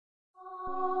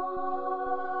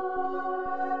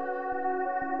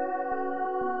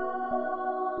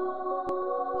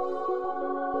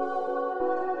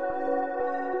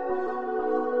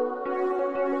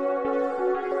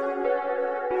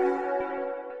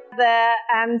the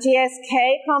GSK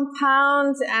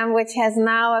compound, which has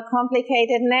now a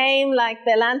complicated name like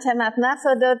belantamab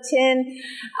mafodotin.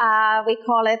 We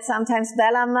call it sometimes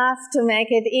belamaf to make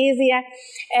it easier,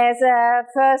 as a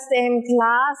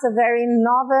first-in-class, a very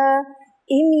novel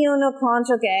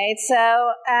immunoconjugate. So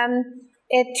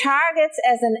it targets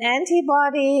as an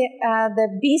antibody the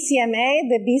BCMA,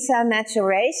 the B-cell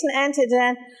maturation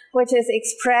antigen, which is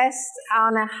expressed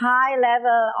on a high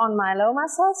level on myeloma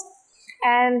cells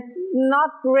and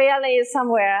not really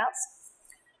somewhere else.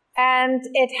 And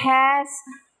it has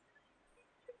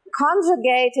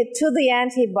conjugated to the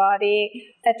antibody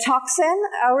a toxin,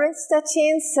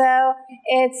 auristatin, so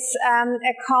it's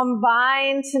a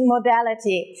combined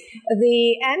modality.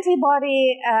 The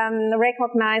antibody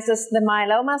recognizes the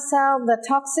myeloma cell, the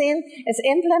toxin is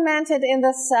implemented in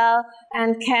the cell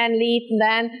and can lead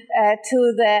then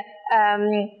to the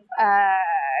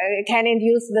can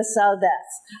induce the cell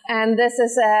death. And this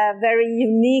is a very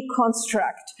unique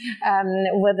construct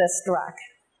with this drug.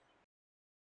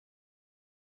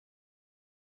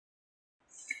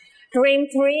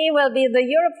 Dreamm-3 will be the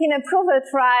European approval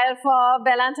trial for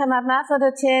belantamab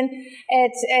mafodotin.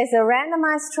 It is a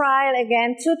randomized trial,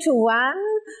 again 2-to-1,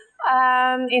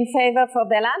 in favor for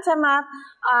belantamab,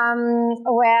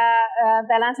 where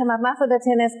belantamab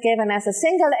mafodotin is given as a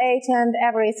single agent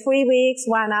every 3 weeks,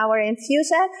 1 hour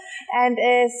infusion, and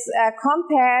is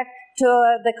compared to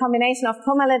the combination of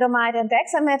pomalidomide and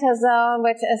dexamethasone,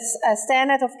 which is a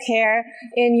standard of care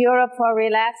in Europe for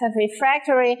relapsed and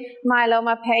refractory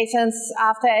myeloma patients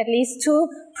after at least 2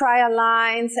 prior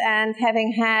lines and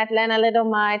having had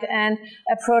lenalidomide and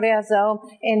a proteasome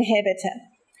inhibitor.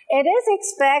 It is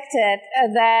expected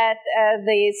that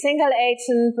the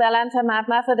single-agent belantamab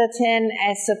mafodotin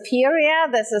is superior.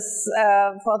 This is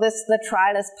for this the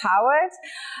trial is powered,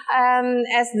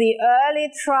 as the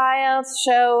early trials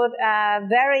showed a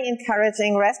very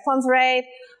encouraging response rate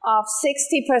of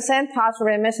 60% partial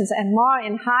remissions and more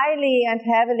in highly and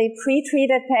heavily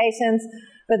pretreated patients,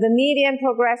 with a median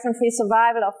progression-free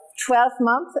survival of 12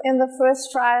 months in the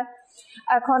first trial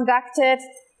conducted.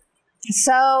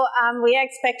 So we are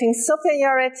expecting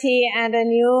superiority and a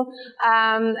new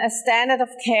a standard of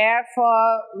care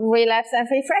for relapsed and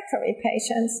refractory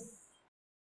patients.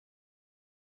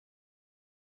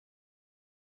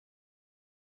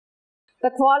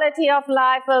 The quality of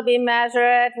life will be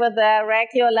measured with the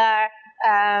regular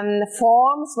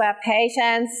forms where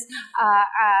patients are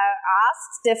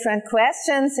asked different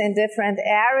questions in different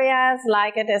areas,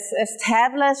 like it is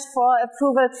established for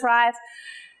approval trials.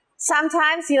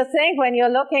 Sometimes you think when you're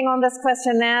looking on these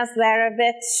questionnaires, they're a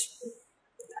bit,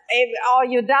 or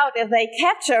you doubt if they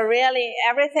capture really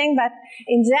everything, but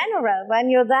in general, when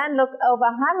you then look over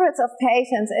hundreds of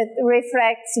patients, it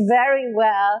reflects very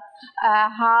well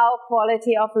how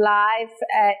quality of life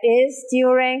is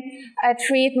during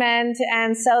treatment.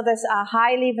 And so these are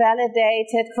highly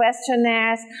validated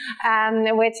questionnaires,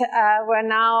 which were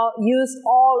now used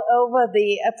all over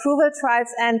the approval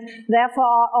trials and therefore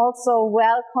are also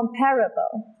well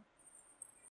comparable.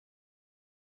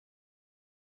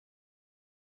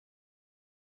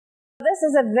 This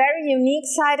is a very unique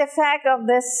side effect of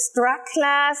this drug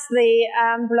class, the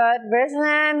blurred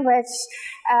vision, which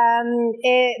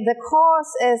the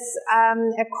cause is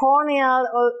a corneal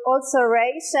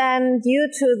ulceration due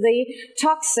to the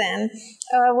toxin,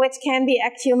 which can be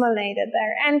accumulated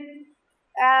there. And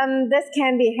this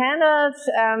can be handled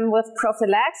with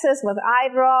prophylaxis, with eye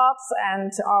drops,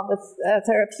 or with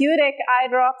therapeutic eye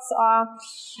drops,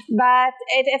 but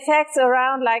it affects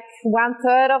around like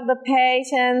 1/3 of the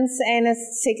patients in a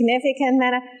significant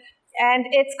manner, and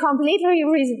it's completely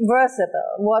reversible,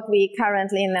 what we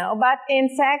currently know. But in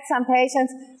fact, some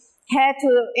patients had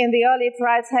to, in the early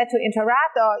trials, had to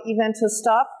interrupt or even to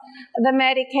stop the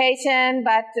medication,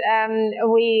 but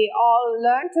we all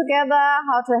learned together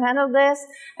how to handle this,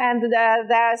 and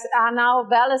there are now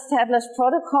well-established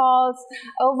protocols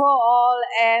overall,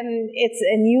 and it's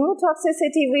a new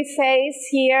toxicity we face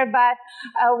here, but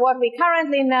what we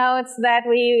currently know is that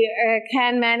we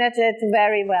can manage it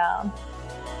very well.